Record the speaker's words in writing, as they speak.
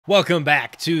Welcome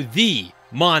back to the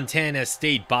Montana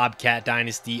State Bobcat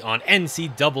Dynasty on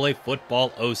NCAA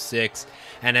Football 06.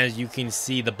 And as you can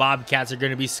see, the Bobcats are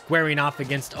going to be squaring off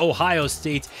against Ohio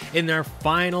State in their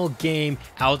final game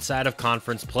outside of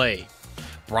conference play.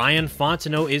 Brian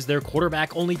Fontenot is their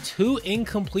quarterback, only 2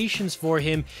 incompletions for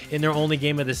him in their only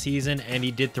game of the season, and he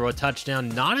did throw a touchdown.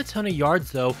 Not a ton of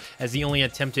yards though, as he only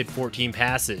attempted 14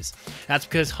 passes. That's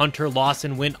because Hunter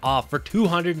Lawson went off for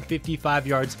 255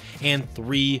 yards and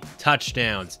 3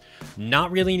 touchdowns.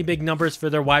 Not really any big numbers for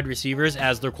their wide receivers,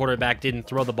 as their quarterback didn't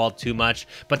throw the ball too much,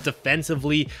 but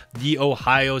defensively, the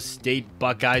Ohio State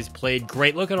Buckeyes played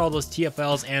great. Look at all those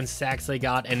TFLs and sacks they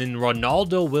got, and then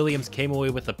Ronaldo Williams came away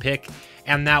with a pick.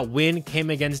 And that win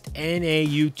came against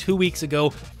NAU 2 weeks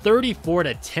ago,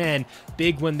 34-10.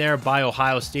 Big win there by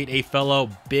Ohio State, a fellow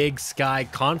Big Sky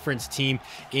Conference team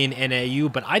in NAU.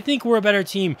 But I think we're a better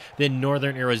team than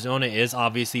Northern Arizona is.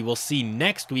 Obviously, we'll see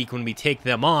next week when we take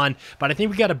them on. But I think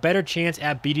we got a better chance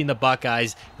at beating the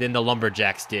Buckeyes than the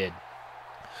Lumberjacks did.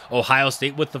 Ohio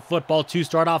State with the football to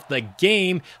start off the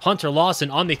game. Hunter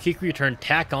Lawson on the kick return,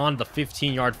 tack on the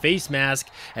 15-yard face mask,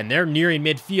 and they're nearing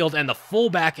midfield, and the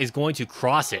fullback is going to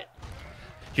cross it.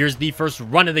 Here's the first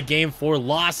run of the game for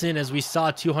Lawson, as we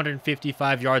saw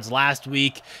 255 yards last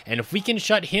week, and if we can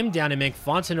shut him down and make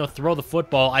Fontenot throw the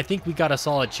football, I think we got a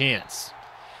solid chance.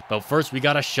 But first, we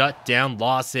got to shut down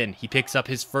Lawson. He picks up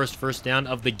his first down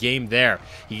of the game there.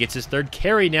 He gets his 3rd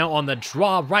carry now on the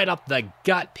draw, right up the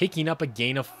gut, picking up a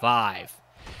gain of 5.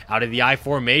 Out of the I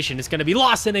formation, it's going to be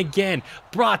Lawson again.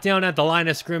 Brought down at the line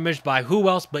of scrimmage by who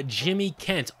else but Jimmy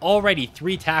Kent. Already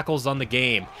 3 tackles on the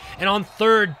game. And on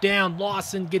 3rd down,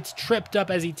 Lawson gets tripped up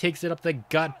as he takes it up the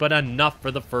gut, but enough for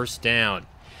the first down.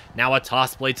 Now a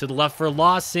toss play to the left for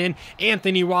Lawson.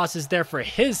 Anthony Ross is there for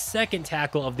his 2nd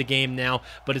tackle of the game now,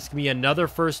 but it's going to be another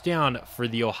first down for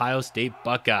the Ohio State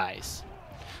Buckeyes.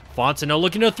 Fontenot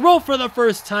looking to throw for the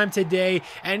first time today,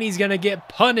 and he's going to get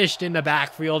punished in the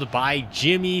backfield by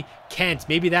Jimmy Kent.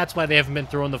 Maybe that's why they haven't been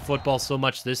throwing the football so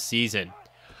much this season.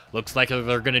 Looks like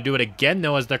they're going to do it again,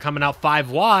 though, as they're coming out 5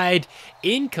 wide.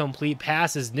 Incomplete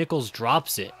pass as Nichols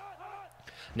drops it.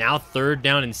 Now 3rd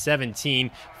down and 17.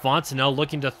 Fontenot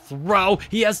looking to throw.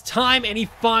 He has time, and he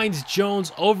finds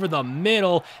Jones over the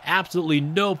middle. Absolutely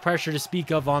no pressure to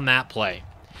speak of on that play.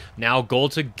 Now goal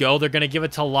to go. They're going to give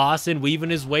it to Lawson, weaving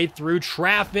his way through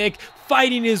traffic,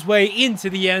 fighting his way into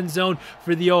the end zone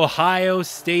for the Ohio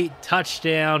State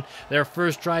touchdown. Their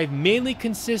first drive mainly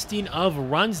consisting of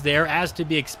runs there, as to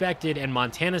be expected, and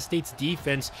Montana State's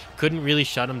defense couldn't really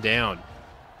shut them down.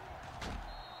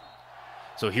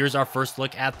 So here's our first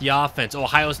look at the offense.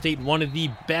 Ohio State, one of the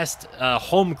best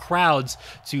home crowds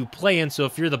to play in. So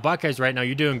if you're the Buckeyes right now,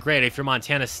 you're doing great. If you're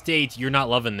Montana State, you're not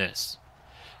loving this.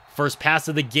 First pass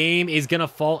of the game is going to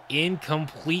fall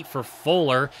incomplete for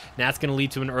Fuller. And that's going to lead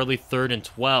to an early 3rd and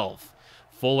 12.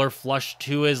 Fuller flush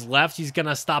to his left. He's going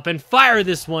to stop and fire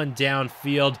this one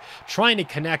downfield, trying to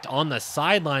connect on the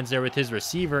sidelines there with his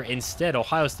receiver. Instead,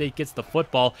 Ohio State gets the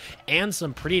football and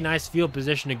some pretty nice field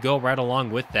position to go right along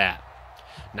with that.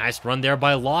 Nice run there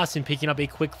by Lawson, picking up a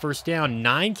quick first down.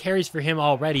 9 carries for him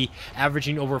already,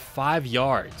 averaging over 5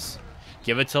 yards.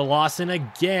 Give it to Lawson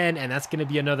again, and that's going to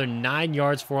be another 9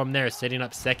 yards for him there, setting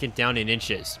up 2nd down and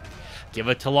inches. Give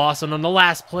it to Lawson on the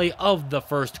last play of the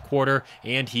first quarter,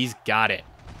 and he's got it.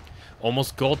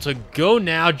 Almost goal to go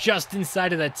now, just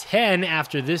inside of the 10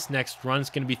 after this next run. It's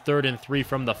going to be 3rd and 3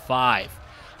 from the 5.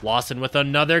 Lawson with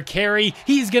another carry.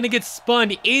 He's going to get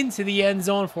spun into the end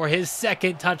zone for his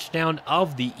 2nd touchdown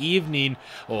of the evening.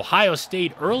 Ohio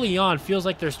State early on feels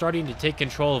like they're starting to take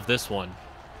control of this one.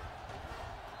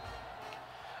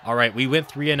 All right, we went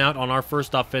 3 and out on our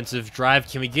first offensive drive.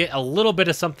 Can we get a little bit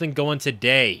of something going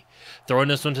today? Throwing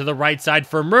this one to the right side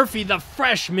for Murphy, the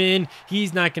freshman.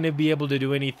 He's not going to be able to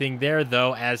do anything there,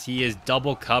 though, as he is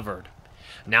double covered.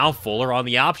 Now Fuller on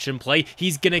the option play.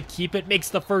 He's going to keep it, makes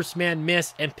the first man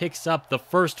miss, and picks up the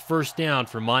first down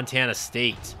for Montana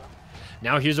State.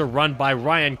 Now here's a run by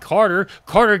Ryan Carter.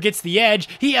 Carter gets the edge.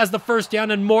 He has the first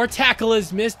down and more. Tackle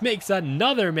is missed, makes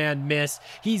another man miss.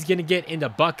 He's going to get into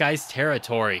Buckeyes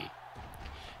territory.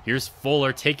 Here's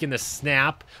Fuller taking the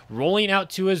snap, rolling out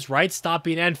to his right,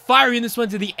 stopping and firing this one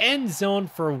to the end zone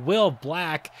for Will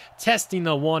Black, testing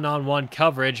the one-on-one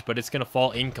coverage, but it's going to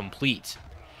fall incomplete.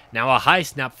 Now a high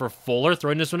snap for Fuller,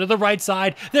 throwing this one to the right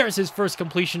side. There's his first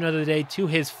completion of the day to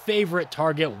his favorite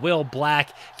target, Will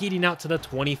Black, getting out to the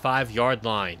 25-yard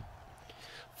line.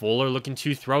 Fuller looking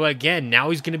to throw again. Now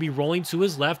he's going to be rolling to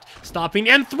his left, stopping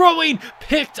and throwing.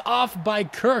 Picked off by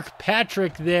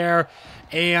Kirkpatrick there.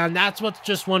 And that's what's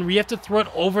just one where you have to throw it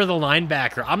over the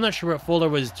linebacker. I'm not sure what Fuller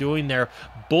was doing there.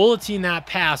 Bulleting that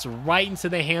pass right into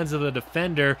the hands of the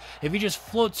defender. If he just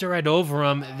floats it right over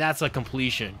him, that's a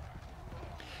completion.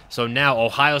 So now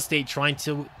Ohio State trying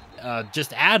to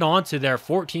just add on to their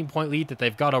 14-point lead that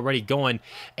they've got already going.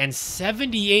 And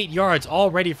 78 yards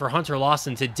already for Hunter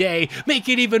Lawson today. Make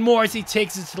it even more as he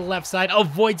takes it to the left side,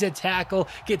 avoids a tackle,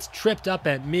 gets tripped up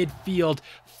at midfield.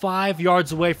 5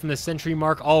 yards away from the century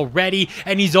mark already,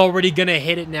 and he's already going to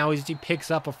hit it now as he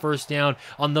picks up a first down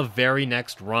on the very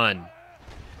next run.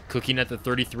 Cooking at the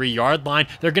 33-yard line,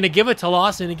 they're going to give it to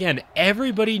Lawson again.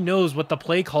 Everybody knows what the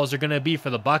play calls are going to be for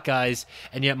the Buckeyes,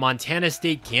 and yet Montana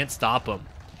State can't stop them.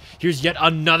 Here's yet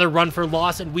another run for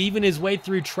Lawson, weaving his way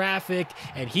through traffic,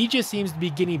 and he just seems to be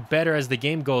getting better as the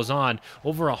game goes on.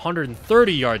 Over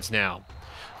 130 yards now.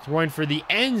 Throwing for the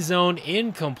end zone,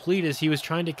 incomplete as he was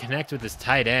trying to connect with his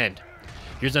tight end.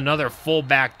 Here's another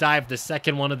fullback dive, the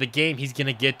second one of the game. He's going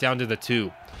to get down to the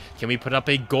 2. Can we put up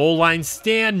a goal line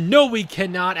stand? No, we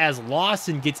cannot, as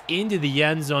Lawson gets into the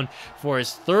end zone for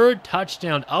his 3rd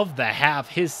touchdown of the half,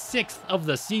 his 6th of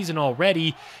the season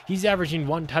already. He's averaging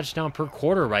 1 touchdown per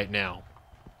quarter right now.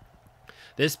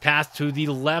 This pass to the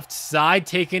left side,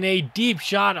 taking a deep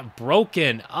shot,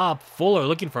 broken up. Fuller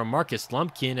looking for Marcus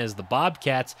Lumpkin as the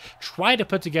Bobcats try to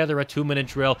put together a 2-minute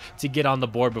drill to get on the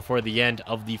board before the end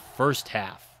of the first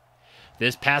half.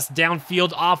 This pass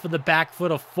downfield off of the back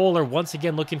foot of Fuller, once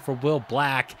again looking for Will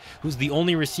Black, who's the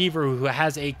only receiver who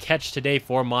has a catch today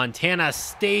for Montana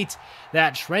State.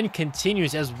 That trend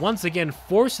continues as once again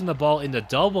forcing the ball into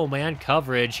double man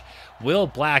coverage. Will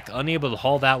Black unable to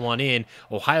haul that one in.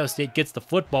 Ohio State gets the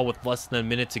football with less than a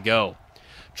minute to go.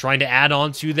 Trying to add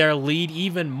on to their lead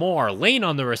even more. Lane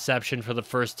on the reception for the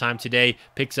first time today,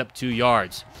 picks up 2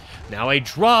 yards. Now a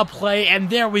draw play, and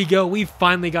there we go. We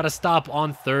finally got a stop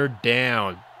on 3rd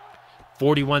down.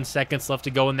 41 seconds left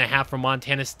to go in the half for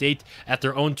Montana State at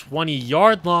their own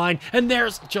 20-yard line. And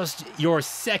there's just your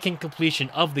 2nd completion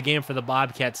of the game for the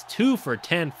Bobcats. 2 for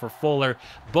 10 for Fuller,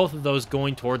 both of those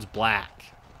going towards Black.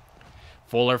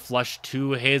 Fuller flush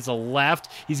to his left.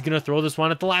 He's going to throw this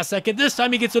one at the last second. This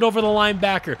time he gets it over the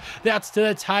linebacker. That's to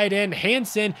the tight end,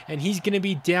 Hansen, and he's going to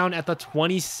be down at the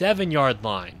 27-yard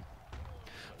line.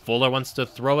 Fuller wants to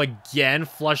throw again,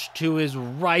 flush to his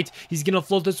right. He's going to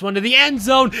float this one to the end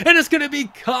zone, and it's going to be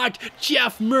caught.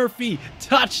 Jeff Murphy,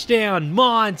 touchdown,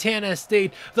 Montana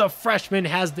State. The freshman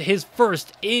has his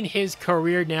first in his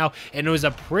career now, and it was a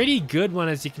pretty good one.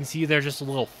 As you can see there, just a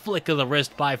little flick of the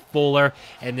wrist by Fuller,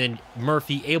 and then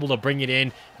Murphy able to bring it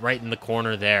in right in the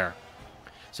corner there.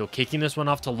 So kicking this one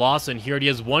off to Lawson. Here it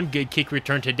is, 1 good kick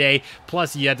return today.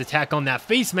 Plus, he had to tack on that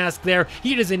face mask there.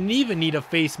 He doesn't even need a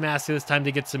face mask this time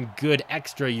to get some good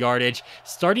extra yardage.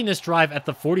 Starting this drive at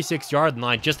the 46-yard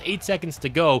line, just 8 seconds to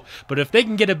go. But if they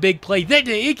can get a big play,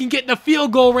 they can get in the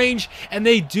field goal range. And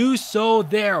they do so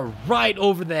there, right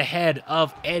over the head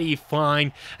of Eddie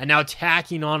Fine. And now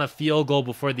tacking on a field goal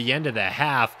before the end of the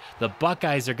half. The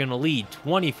Buckeyes are going to lead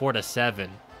 24-7.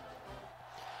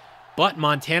 But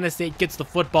Montana State gets the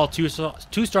football to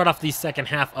start off the second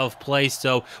half of play,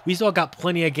 so we still got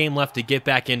plenty of game left to get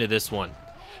back into this one.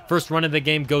 First run of the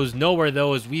game goes nowhere,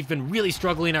 though, as we've been really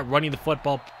struggling at running the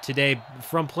football today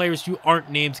from players who aren't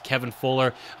named Kevin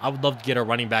Fuller. I would love to get our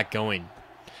running back going.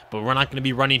 But we're not going to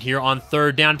be running here on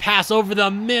 3rd down. Pass over the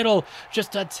middle,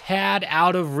 just a tad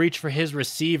out of reach for his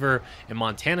receiver, and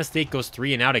Montana State goes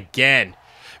 3 and out again.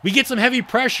 We get some heavy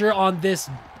pressure on this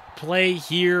play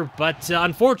here, but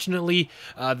unfortunately,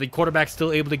 the quarterback's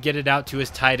still able to get it out to his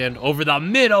tight end over the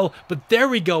middle. But there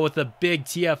we go with a big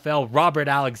TFL. Robert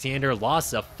Alexander,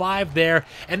 loss of 5 there,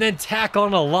 and then tack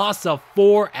on a loss of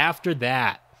 4 after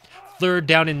that. 3rd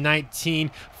down and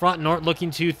 19. Frontenort looking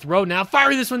to throw now,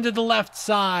 firing this one to the left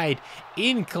side.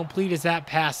 Incomplete as that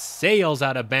pass sails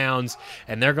out of bounds,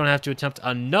 and they're going to have to attempt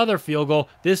another field goal,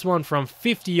 this one from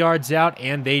 50 yards out,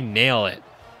 and they nail it.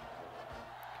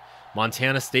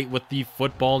 Montana State with the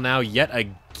football now yet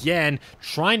again,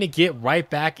 trying to get right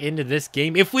back into this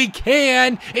game if we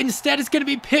can. Instead, it's going to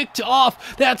be picked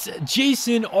off. That's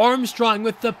Jason Armstrong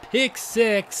with the pick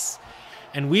 6.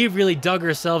 And we've really dug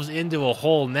ourselves into a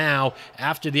hole now.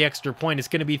 After the extra point, it's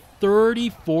going to be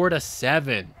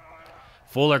 34-7.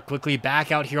 Fuller quickly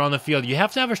back out here on the field. You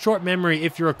have to have a short memory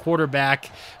if you're a quarterback.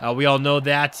 We all know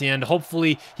that, and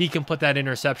hopefully he can put that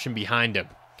interception behind him.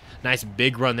 Nice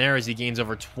big run there as he gains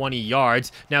over 20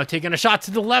 yards. Now taking a shot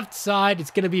to the left side. It's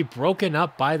going to be broken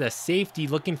up by the safety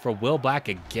looking for Will Black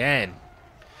again.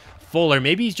 Fuller,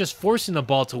 maybe he's just forcing the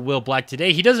ball to Will Black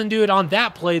today. He doesn't do it on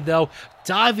that play, though.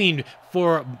 Diving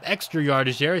for extra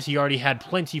yardage there, as he already had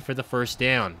plenty for the first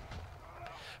down.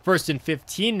 1st and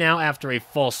 15 now after a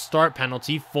false start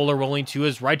penalty. Fuller rolling to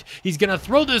his right. He's going to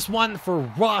throw this one for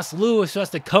Ross Lewis, who has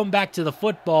to come back to the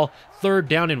football. 3rd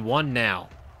down and 1 now.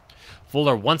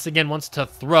 Fuller once again wants to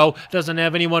throw, doesn't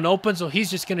have anyone open, so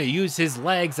he's just going to use his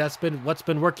legs. That's been what's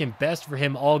been working best for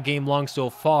him all game long so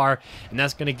far, and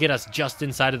that's going to get us just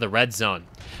inside of the red zone.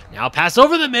 Now pass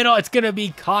over the middle. It's going to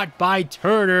be caught by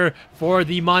Turner for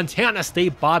the Montana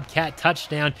State Bobcat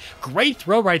touchdown. Great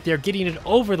throw right there, getting it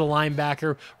over the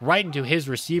linebacker right into his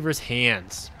receiver's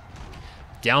hands.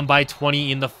 Down by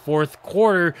 20 in the 4th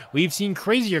quarter. We've seen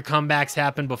crazier comebacks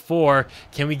happen before.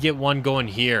 Can we get one going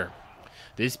here?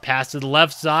 This pass to the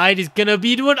left side is going to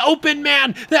be to an open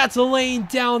man. That's a lane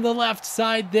down the left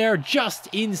side there.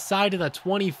 Just inside of the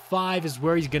 25 is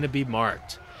where he's going to be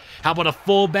marked. How about a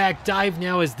fullback dive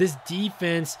now as this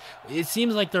defense, it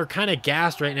seems like they're kind of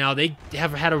gassed right now. They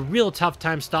have had a real tough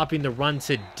time stopping the run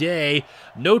today.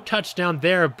 No touchdown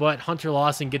there, but Hunter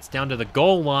Lawson gets down to the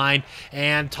goal line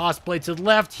and toss play to the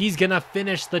left. He's going to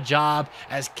finish the job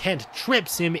as Kent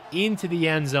trips him into the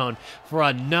end zone for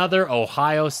another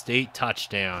Ohio State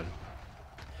touchdown.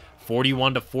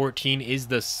 41-14 is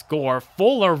the score.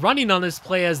 Fuller running on this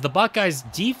play as the Buckeyes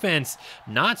defense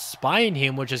not spying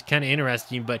him, which is kind of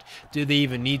interesting, but do they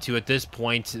even need to at this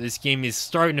point? This game is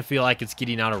starting to feel like it's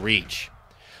getting out of reach.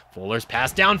 Fuller's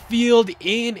pass downfield,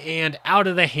 in and out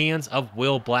of the hands of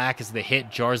Will Black as the hit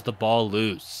jars the ball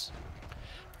loose.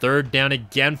 3rd down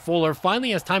again. Fuller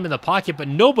finally has time in the pocket, but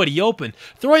nobody open.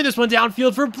 Throwing this one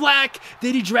downfield for Black.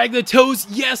 Did he drag the toes?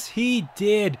 Yes, he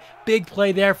did. Big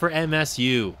play there for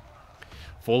MSU.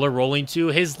 Fuller rolling to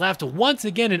his left, once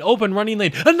again an open running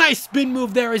lane. A nice spin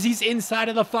move there as he's inside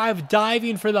of the 5,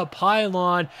 diving for the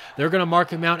pylon. They're going to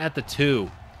mark him out at the 2.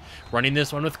 Running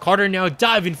this one with Carter now,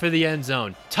 diving for the end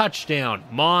zone. Touchdown,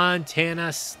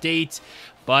 Montana State.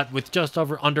 But with just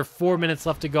under 4 minutes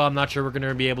left to go, I'm not sure we're going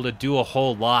to be able to do a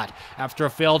whole lot. After a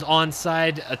failed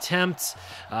onside attempt,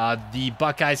 the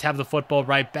Buckeyes have the football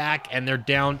right back, and they're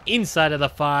down inside of the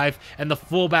 5, and the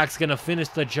fullback's going to finish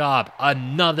the job.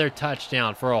 Another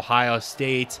touchdown for Ohio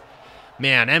State.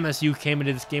 Man, MSU came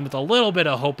into this game with a little bit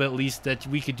of hope, at least, that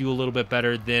we could do a little bit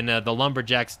better than the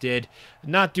Lumberjacks did.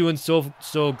 Not doing so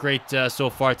great so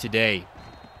far today.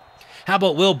 How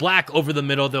about Will Black over the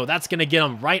middle, though? That's going to get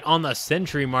him right on the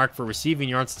century mark for receiving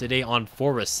yards today on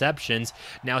 4 receptions.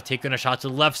 Now taking a shot to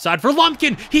the left side for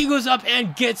Lumpkin. He goes up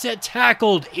and gets it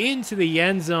tackled into the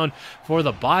end zone for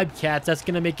the Bobcats. That's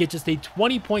going to make it just a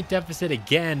 20-point deficit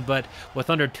again, but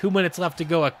with under 2 minutes left to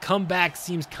go, a comeback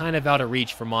seems kind of out of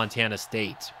reach for Montana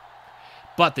State.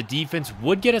 But the defense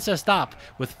would get us a stop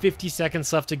with 50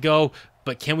 seconds left to go.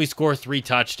 But can we score 3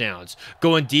 touchdowns?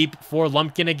 Going deep for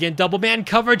Lumpkin again. Double man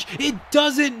coverage. It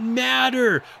doesn't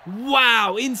matter.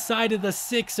 Wow. Inside of the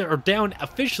 6, or down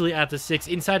officially at the 6.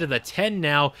 Inside of the 10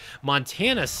 now.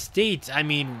 Montana State, I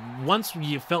mean, once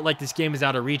you felt like this game is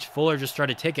out of reach, Fuller just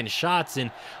started taking shots,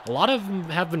 and a lot of them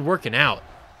have been working out.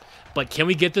 But can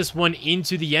we get this one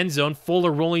into the end zone?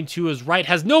 Fuller rolling to his right,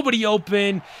 has nobody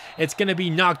open. It's going to be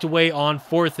knocked away on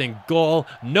 4th and goal.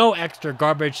 No extra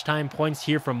garbage time points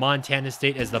here from Montana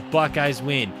State as the Buckeyes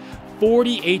win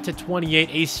 48-28,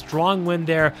 a strong win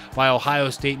there by Ohio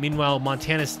State. Meanwhile,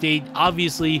 Montana State,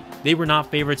 obviously, they were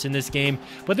not favorites in this game,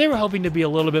 but they were hoping to be a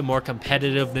little bit more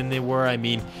competitive than they were. I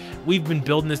mean, we've been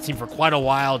building this team for quite a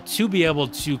while to be able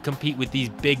to compete with these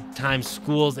big-time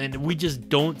schools, and we just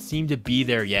don't seem to be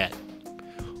there yet.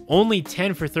 Only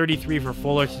 10 for 33 for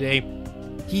Fuller today.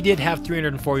 He did have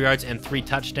 304 yards and 3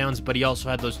 touchdowns, but he also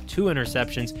had those 2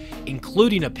 interceptions,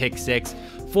 including a pick 6.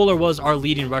 Fuller was our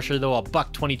leading rusher, though, a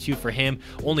 $122 for him.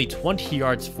 Only 20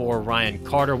 yards for Ryan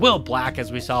Carter. Will Black, as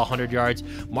we saw, 100 yards.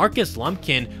 Marcus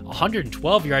Lumpkin,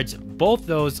 112 yards. Both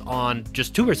those on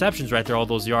just 2 receptions right there, all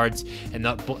those yards. And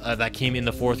that came in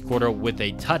the 4th quarter with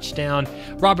a touchdown.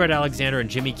 Robert Alexander and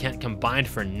Jimmy Kent combined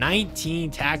for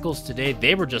 19 tackles today.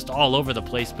 They were just all over the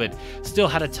place, but still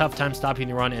had a tough time stopping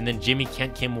the run. And then Jimmy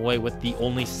Kent came away with the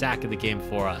only sack of the game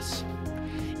for us.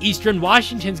 Eastern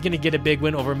Washington's going to get a big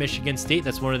win over Michigan State.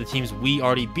 That's one of the teams we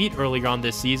already beat earlier on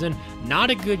this season. Not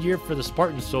a good year for the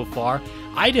Spartans so far.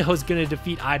 Idaho's going to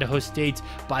defeat Idaho State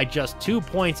by just 2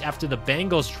 points after the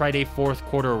Bengals tried a 4th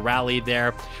quarter rally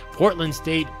there. Portland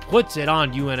State puts it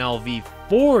on UNLV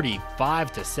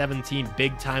 45-17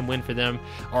 big time win for them.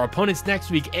 Our opponents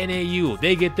next week, NAU,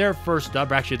 they get their first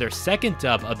dub, or actually their second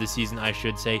dub of the season, I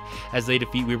should say, as they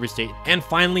defeat Weber State. And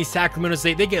finally, Sacramento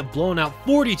State, they get blown out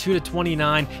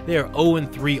 42-29. They are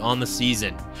 0-3 on the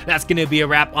season. That's going to be a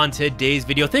wrap on today's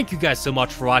video. Thank you guys so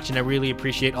much for watching. I really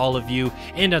appreciate all of you.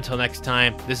 And until next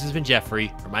time, this has been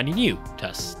Jeffrey reminding you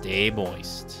to stay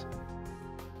moist.